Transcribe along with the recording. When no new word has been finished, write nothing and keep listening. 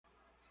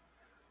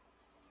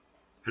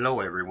Hello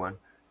everyone,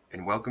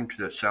 and welcome to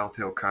the South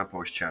Hill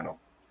Compost channel.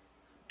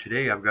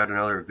 Today I've got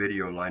another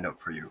video lined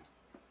up for you.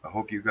 I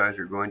hope you guys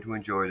are going to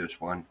enjoy this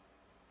one.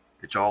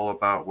 It's all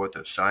about what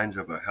the signs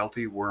of a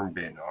healthy worm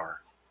bin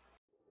are.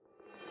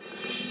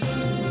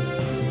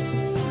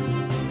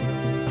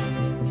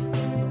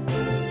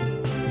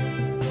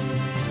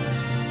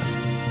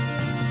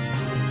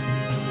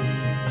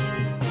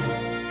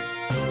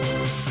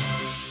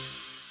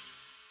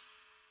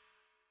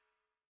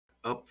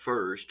 Up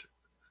first,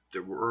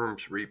 the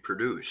worms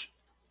reproduce.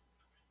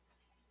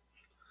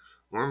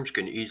 Worms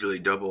can easily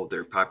double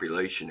their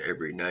population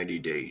every 90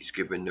 days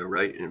given the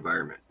right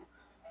environment.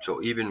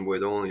 So even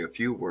with only a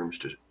few worms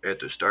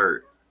at the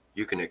start,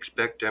 you can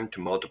expect them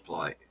to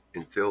multiply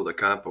and fill the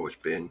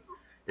compost bin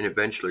and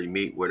eventually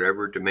meet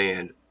whatever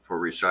demand for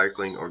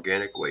recycling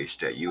organic waste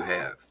that you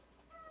have.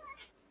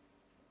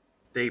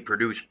 They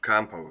produce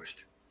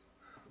compost.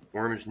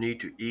 Worms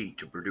need to eat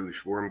to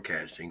produce worm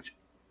castings,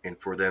 and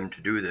for them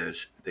to do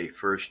this, they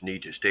first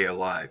need to stay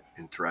alive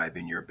and thrive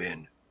in your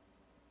bin.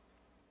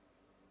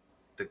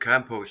 The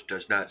compost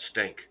does not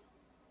stink.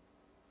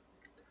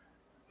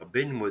 A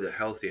bin with a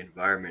healthy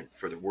environment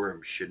for the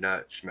worms should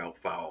not smell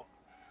foul.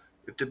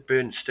 If the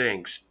bin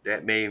stinks,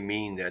 that may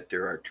mean that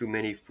there are too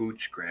many food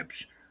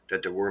scraps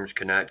that the worms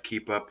cannot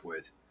keep up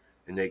with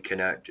and they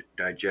cannot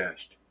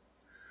digest.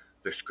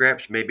 The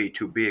scraps may be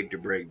too big to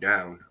break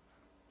down,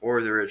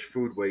 or there is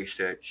food waste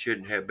that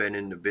shouldn't have been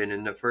in the bin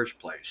in the first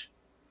place.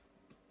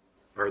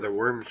 Are the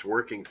worms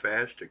working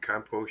fast to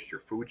compost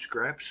your food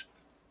scraps?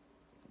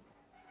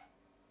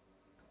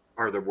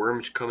 Are the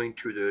worms coming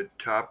to the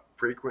top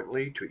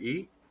frequently to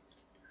eat?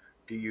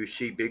 Do you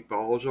see big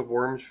balls of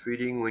worms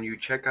feeding when you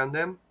check on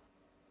them?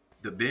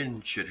 The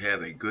bin should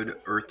have a good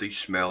earthy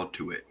smell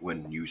to it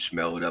when you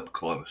smell it up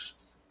close.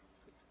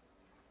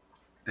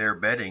 Their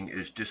bedding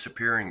is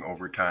disappearing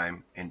over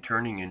time and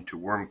turning into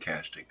worm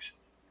castings.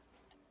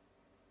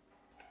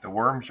 The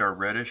worms are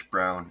reddish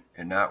brown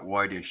and not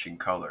whitish in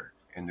color,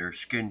 and their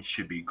skin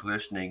should be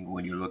glistening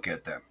when you look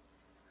at them,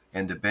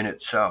 and the bin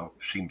itself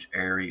seems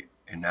airy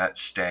and not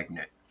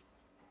stagnant.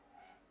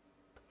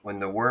 When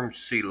the worms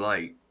see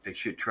light, they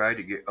should try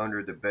to get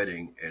under the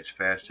bedding as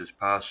fast as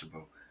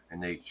possible,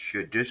 and they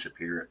should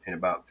disappear in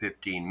about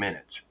 15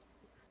 minutes.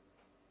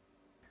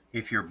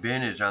 If your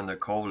bin is on the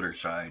colder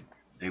side,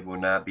 they will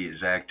not be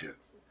as active,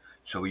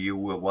 so you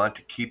will want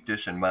to keep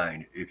this in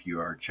mind if you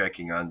are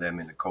checking on them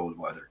in the cold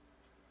weather.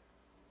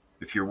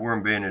 If your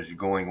worm bin is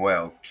going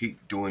well,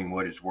 keep doing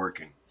what is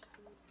working.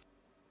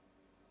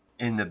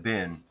 In the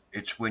bin,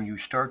 it's when you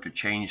start to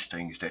change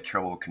things that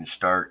trouble can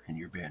start in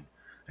your bin,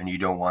 and you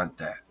don't want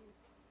that.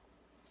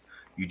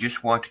 You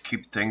just want to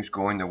keep things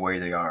going the way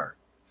they are.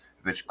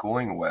 If it's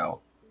going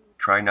well,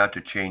 try not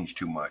to change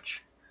too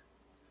much.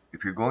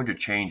 If you're going to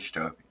change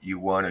stuff, you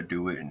want to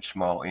do it in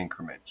small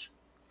increments.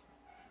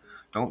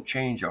 Don't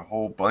change a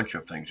whole bunch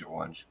of things at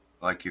once.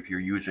 Like if you're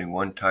using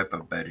one type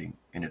of bedding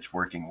and it's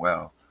working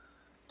well,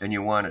 then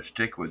you want to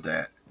stick with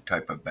that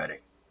type of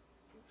bedding.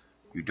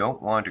 You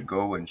don't want to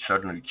go and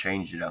suddenly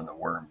change it on the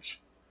worms.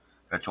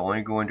 That's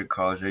only going to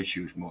cause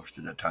issues most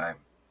of the time.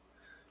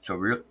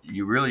 So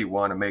you really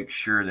want to make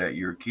sure that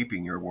you're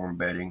keeping your worm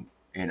bedding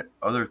and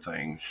other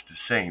things the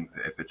same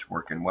if it's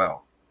working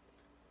well.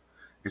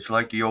 It's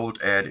like the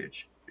old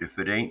adage, if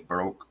it ain't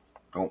broke,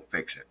 don't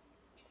fix it.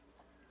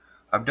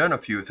 I've done a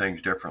few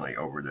things differently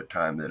over the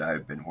time that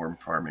I've been worm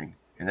farming,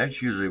 and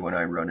that's usually when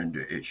I run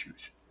into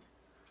issues.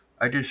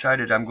 I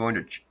decided I'm going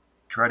to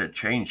try to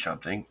change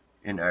something,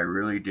 and I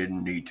really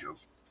didn't need to.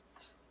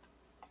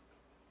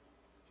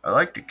 I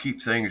like to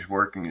keep things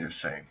working the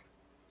same.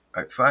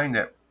 I find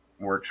that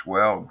works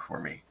well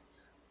for me.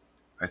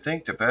 I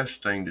think the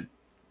best thing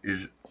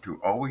is to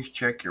always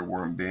check your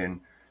worm bin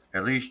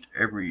at least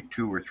every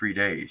 2 or 3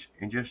 days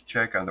and just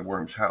check on the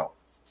worm's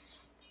health.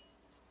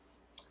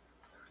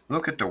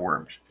 Look at the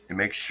worms and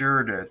make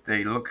sure that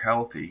they look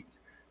healthy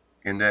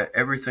and that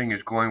everything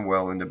is going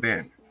well in the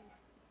bin.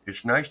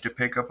 It's nice to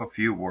pick up a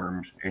few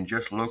worms and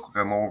just look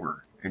them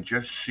over and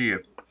just see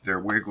if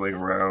they're wiggling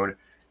around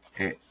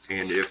and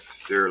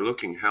if they're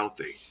looking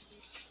healthy.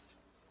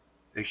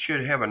 They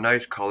should have a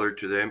nice color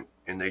to them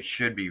and they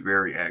should be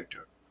very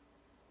active.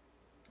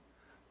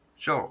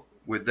 So,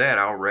 with that,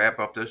 I'll wrap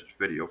up this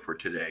video for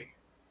today.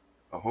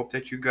 I hope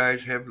that you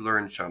guys have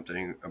learned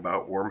something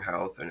about worm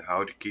health and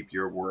how to keep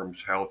your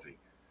worms healthy.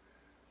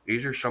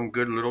 These are some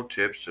good little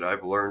tips that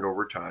I've learned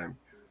over time,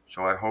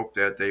 so I hope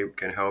that they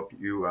can help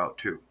you out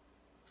too.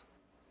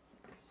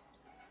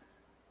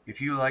 If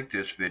you like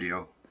this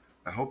video,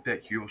 I hope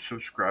that you'll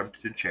subscribe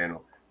to the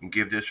channel and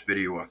give this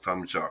video a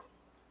thumbs up.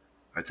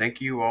 I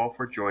thank you all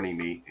for joining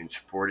me in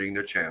supporting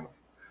the channel.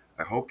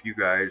 I hope you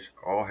guys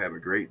all have a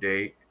great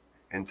day,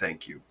 and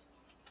thank you.